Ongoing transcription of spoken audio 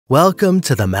Welcome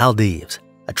to the Maldives,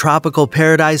 a tropical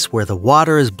paradise where the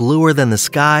water is bluer than the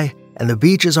sky and the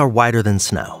beaches are whiter than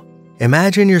snow.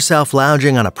 Imagine yourself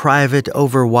lounging on a private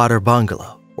overwater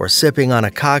bungalow or sipping on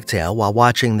a cocktail while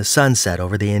watching the sunset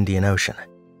over the Indian Ocean.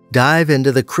 Dive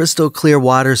into the crystal clear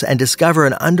waters and discover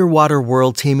an underwater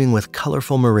world teeming with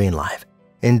colorful marine life.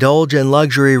 Indulge in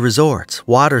luxury resorts,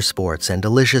 water sports, and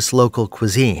delicious local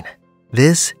cuisine.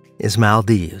 This is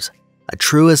Maldives, a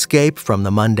true escape from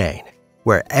the mundane,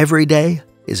 where every day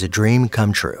is a dream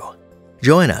come true.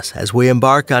 Join us as we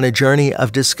embark on a journey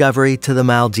of discovery to the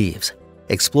Maldives.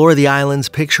 Explore the island's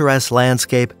picturesque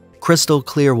landscape, crystal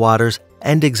clear waters,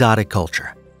 and exotic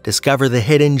culture. Discover the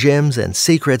hidden gems and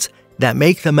secrets that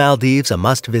make the Maldives a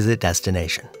must-visit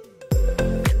destination.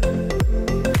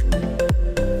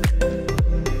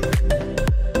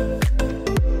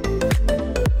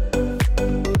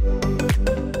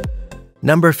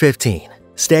 Number 15.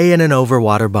 Stay in an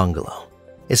overwater bungalow.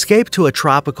 Escape to a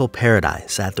tropical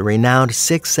paradise at the renowned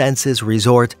Six Senses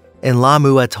Resort in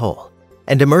Muatol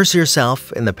and immerse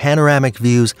yourself in the panoramic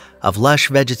views of lush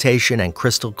vegetation and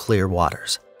crystal clear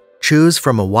waters. Choose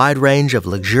from a wide range of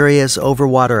luxurious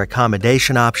overwater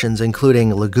accommodation options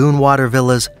including lagoon water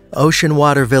villas, ocean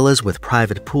water villas with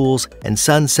private pools, and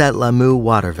sunset Lamu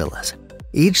water villas.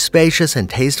 Each spacious and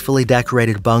tastefully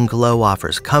decorated bungalow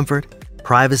offers comfort,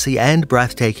 privacy, and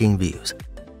breathtaking views.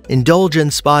 Indulge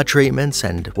in spa treatments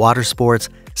and water sports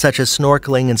such as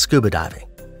snorkeling and scuba diving,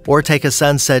 or take a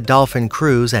sunset dolphin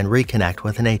cruise and reconnect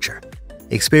with nature.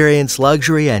 Experience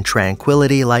luxury and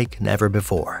tranquility like never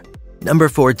before. Number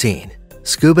 14.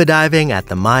 Scuba diving at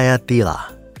the Maya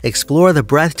Thila. Explore the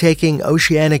breathtaking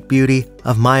oceanic beauty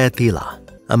of Maya Thila,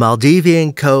 a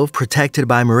Maldivian cove protected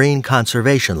by marine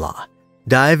conservation law.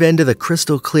 Dive into the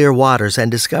crystal clear waters and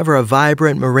discover a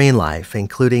vibrant marine life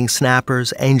including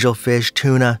snappers, angelfish,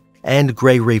 tuna, and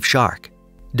gray reef shark.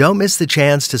 Don't miss the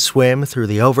chance to swim through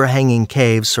the overhanging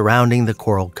caves surrounding the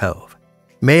coral cove.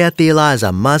 Maya Thila is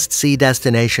a must-see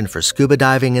destination for scuba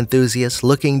diving enthusiasts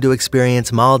looking to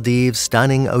experience Maldives'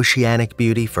 stunning oceanic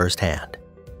beauty firsthand.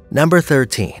 Number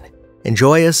 13.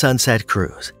 Enjoy a sunset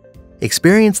cruise.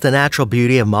 Experience the natural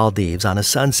beauty of Maldives on a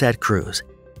sunset cruise.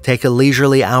 Take a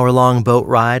leisurely hour-long boat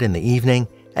ride in the evening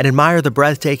and admire the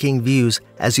breathtaking views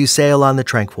as you sail on the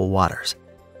tranquil waters.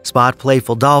 Spot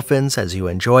playful dolphins as you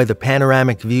enjoy the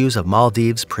panoramic views of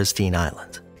Maldives' pristine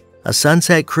islands. A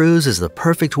sunset cruise is the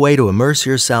perfect way to immerse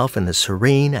yourself in the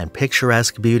serene and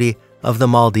picturesque beauty of the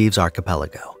Maldives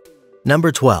archipelago.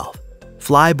 Number 12.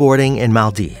 Flyboarding in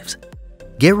Maldives.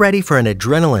 Get ready for an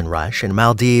adrenaline rush in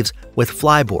Maldives with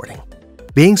flyboarding.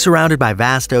 Being surrounded by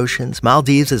vast oceans,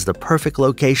 Maldives is the perfect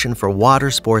location for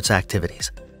water sports activities.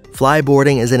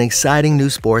 Flyboarding is an exciting new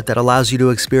sport that allows you to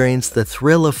experience the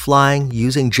thrill of flying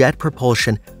using jet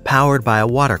propulsion powered by a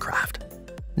watercraft.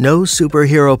 No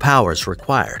superhero powers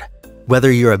required.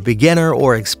 Whether you're a beginner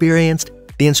or experienced,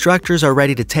 the instructors are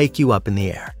ready to take you up in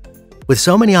the air. With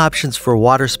so many options for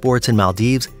water sports in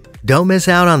Maldives, don't miss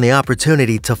out on the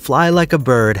opportunity to fly like a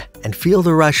bird and feel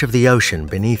the rush of the ocean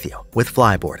beneath you with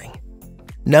flyboarding.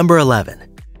 Number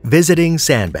 11. Visiting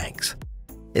Sandbanks.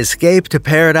 Escape to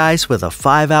paradise with a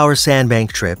 5-hour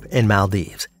sandbank trip in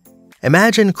Maldives.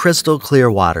 Imagine crystal clear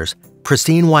waters,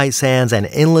 pristine white sands, and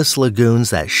endless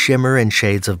lagoons that shimmer in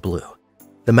shades of blue.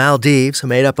 The Maldives,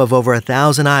 made up of over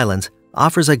 1,000 islands,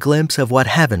 offers a glimpse of what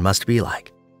heaven must be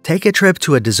like. Take a trip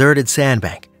to a deserted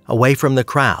sandbank, away from the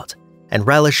crowds, and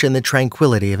relish in the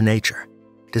tranquility of nature.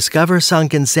 Discover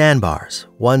sunken sandbars,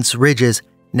 once ridges,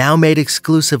 now made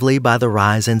exclusively by the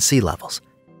rise in sea levels.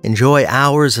 Enjoy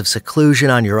hours of seclusion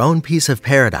on your own piece of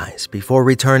paradise before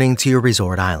returning to your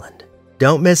resort island.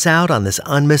 Don't miss out on this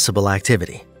unmissable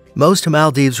activity. Most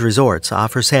Maldives resorts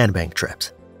offer sandbank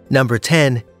trips. Number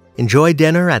 10. Enjoy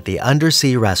dinner at the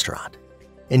Undersea restaurant.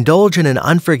 Indulge in an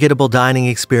unforgettable dining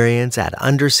experience at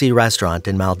Undersea restaurant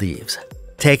in Maldives.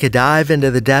 Take a dive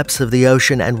into the depths of the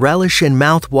ocean and relish in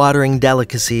mouth-watering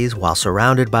delicacies while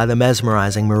surrounded by the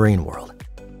mesmerizing marine world.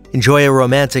 Enjoy a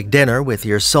romantic dinner with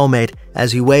your soulmate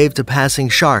as you wave to passing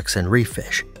sharks and reef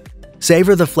fish.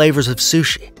 Savor the flavors of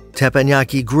sushi,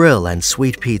 teppanyaki grill, and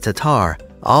sweet pea tartare,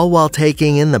 all while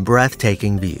taking in the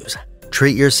breathtaking views.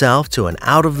 Treat yourself to an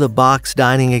out-of-the-box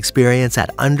dining experience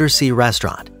at Undersea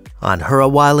Restaurant on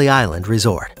Hurawali Island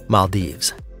Resort,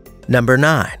 Maldives. Number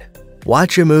 9.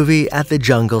 Watch a movie at the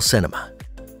Jungle Cinema.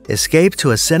 Escape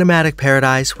to a cinematic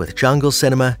paradise with Jungle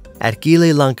Cinema at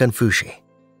Gili Lankanfushi.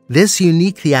 This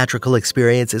unique theatrical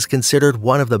experience is considered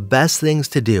one of the best things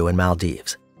to do in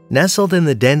Maldives. Nestled in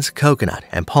the dense coconut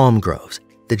and palm groves,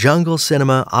 the Jungle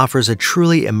Cinema offers a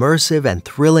truly immersive and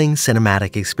thrilling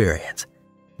cinematic experience.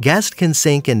 Guests can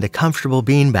sink into comfortable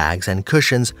beanbags and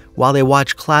cushions while they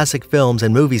watch classic films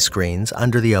and movie screens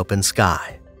under the open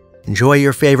sky. Enjoy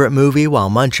your favorite movie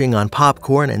while munching on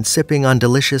popcorn and sipping on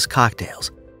delicious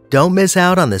cocktails. Don't miss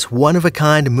out on this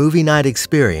one-of-a-kind movie night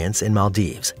experience in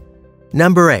Maldives.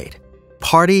 Number 8.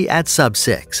 Party at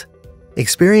Subsix.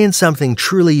 Experience something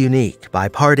truly unique by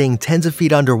partying tens of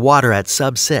feet underwater at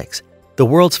Subsix, the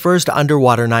world's first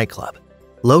underwater nightclub.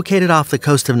 Located off the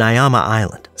coast of Naama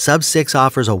Island, Subsix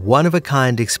offers a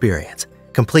one-of-a-kind experience,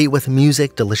 complete with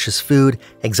music, delicious food,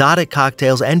 exotic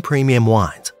cocktails, and premium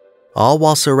wines, all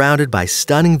while surrounded by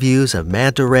stunning views of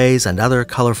manta rays and other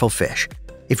colorful fish.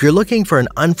 If you're looking for an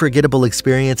unforgettable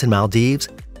experience in Maldives,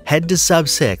 head to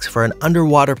Subsix for an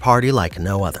underwater party like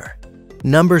no other.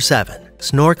 Number 7.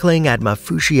 Snorkeling at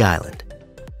Maafushi Island.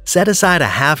 Set aside a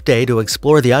half day to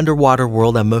explore the underwater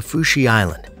world of Maafushi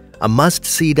Island, a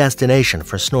must-see destination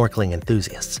for snorkeling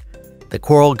enthusiasts. The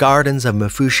coral gardens of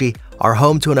Maafushi are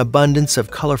home to an abundance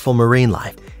of colorful marine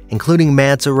life, including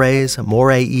manta rays,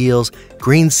 moray eels,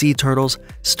 green sea turtles,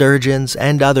 sturgeons,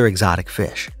 and other exotic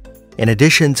fish. In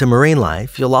addition to marine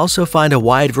life, you'll also find a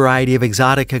wide variety of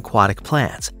exotic aquatic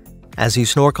plants. As you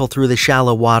snorkel through the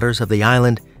shallow waters of the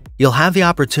island, you'll have the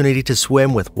opportunity to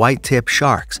swim with white-tip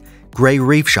sharks, gray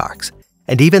reef sharks,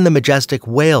 and even the majestic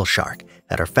whale shark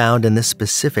that are found in this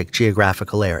specific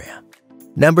geographical area.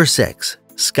 Number 6.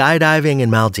 Skydiving in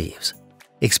Maldives.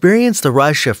 Experience the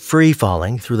rush of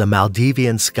free-falling through the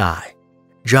Maldivian sky.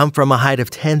 Jump from a height of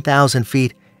 10,000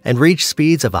 feet and reach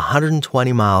speeds of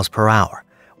 120 miles per hour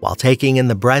while taking in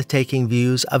the breathtaking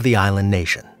views of the island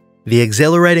nation. The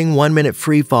exhilarating 1-minute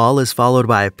free fall is followed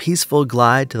by a peaceful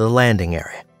glide to the landing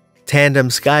area. Tandem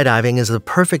skydiving is the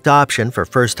perfect option for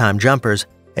first-time jumpers,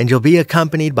 and you'll be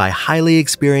accompanied by highly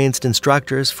experienced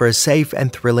instructors for a safe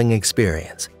and thrilling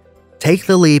experience. Take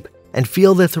the leap and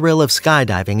feel the thrill of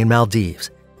skydiving in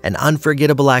Maldives, an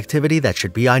unforgettable activity that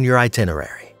should be on your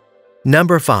itinerary.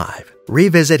 Number 5.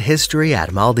 Revisit history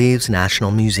at Maldives National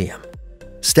Museum.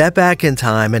 Step back in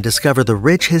time and discover the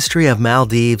rich history of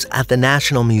Maldives at the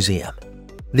National Museum.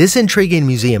 This intriguing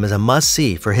museum is a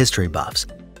must-see for history buffs,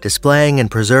 displaying and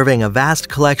preserving a vast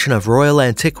collection of royal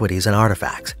antiquities and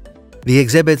artifacts. The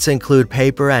exhibits include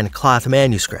paper and cloth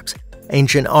manuscripts,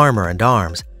 ancient armor and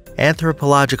arms,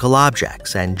 anthropological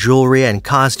objects, and jewelry and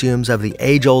costumes of the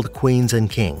age-old queens and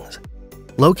kings.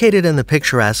 Located in the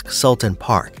picturesque Sultan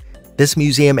Park, this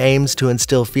museum aims to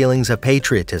instill feelings of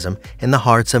patriotism in the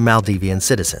hearts of Maldivian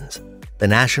citizens. The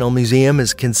National Museum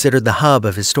is considered the hub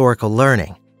of historical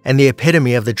learning and the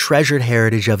epitome of the treasured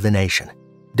heritage of the nation.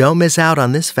 Don't miss out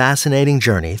on this fascinating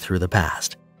journey through the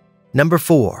past. Number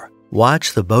 4.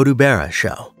 Watch the Boduberu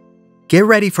show. Get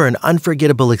ready for an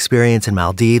unforgettable experience in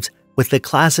Maldives with the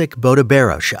classic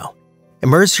Boduberu show.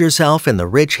 Immerse yourself in the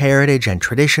rich heritage and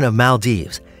tradition of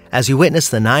Maldives as you witness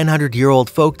the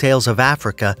 900-year-old folktales of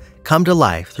Africa come to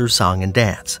life through song and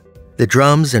dance. The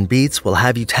drums and beats will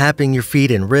have you tapping your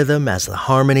feet in rhythm as the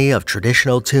harmony of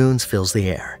traditional tunes fills the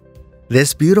air.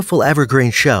 This beautiful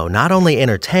evergreen show not only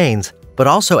entertains, but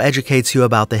also educates you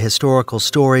about the historical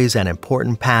stories and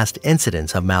important past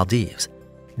incidents of Maldives.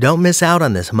 Don't miss out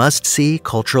on this must-see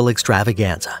cultural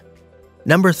extravaganza.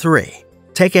 Number 3.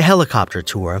 Take a helicopter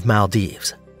tour of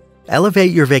Maldives.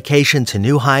 Elevate your vacation to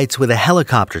new heights with a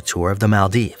helicopter tour of the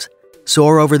Maldives.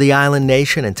 Soar over the island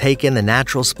nation and take in the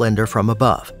natural splendor from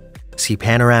above. See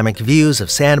panoramic views of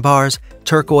sandbars,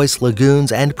 turquoise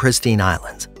lagoons, and pristine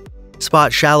islands.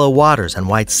 Spot shallow waters and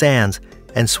white sands,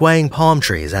 and swaying palm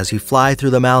trees as you fly through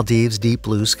the Maldives' deep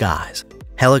blue skies.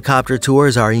 Helicopter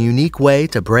tours are a unique way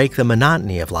to break the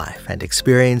monotony of life and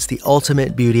experience the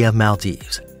ultimate beauty of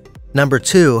Maldives. Number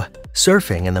 2.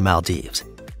 Surfing in the Maldives.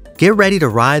 Get ready to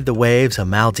ride the waves of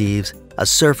Maldives, a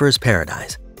surfer's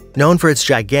paradise. Known for its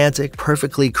gigantic,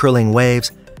 perfectly curling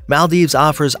waves, Maldives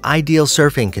offers ideal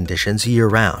surfing conditions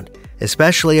year-round,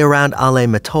 especially around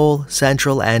Muatol,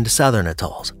 central and southern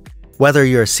atolls. Whether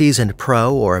you're a seasoned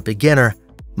pro or a beginner,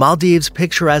 Maldives'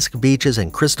 picturesque beaches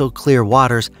and crystal-clear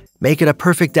waters make it a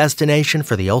perfect destination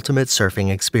for the ultimate surfing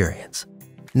experience.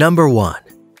 Number 1.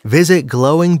 Visit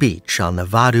Glowing Beach on the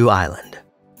Vaadhoo Island.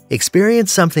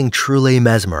 Experience something truly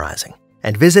mesmerizing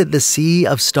and visit the Sea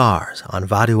of Stars on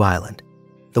Vaadhoo Island.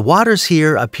 The waters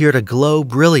here appear to glow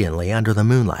brilliantly under the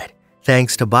moonlight,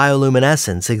 thanks to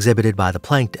bioluminescence exhibited by the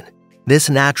plankton. This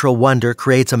natural wonder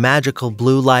creates a magical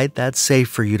blue light that's safe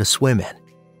for you to swim in.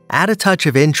 Add a touch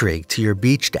of intrigue to your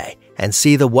beach day and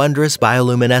see the wondrous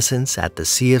bioluminescence at the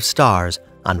Sea of Stars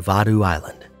on Vaadhoo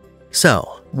Island.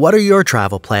 So, what are your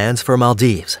travel plans for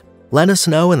Maldives? Let us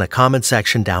know in the comment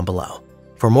section down below.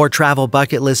 For more travel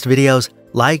bucket list videos,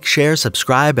 like, share,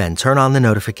 subscribe, and turn on the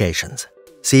notifications.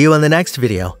 See you in the next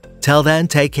video. Till then,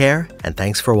 take care, and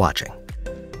thanks for watching.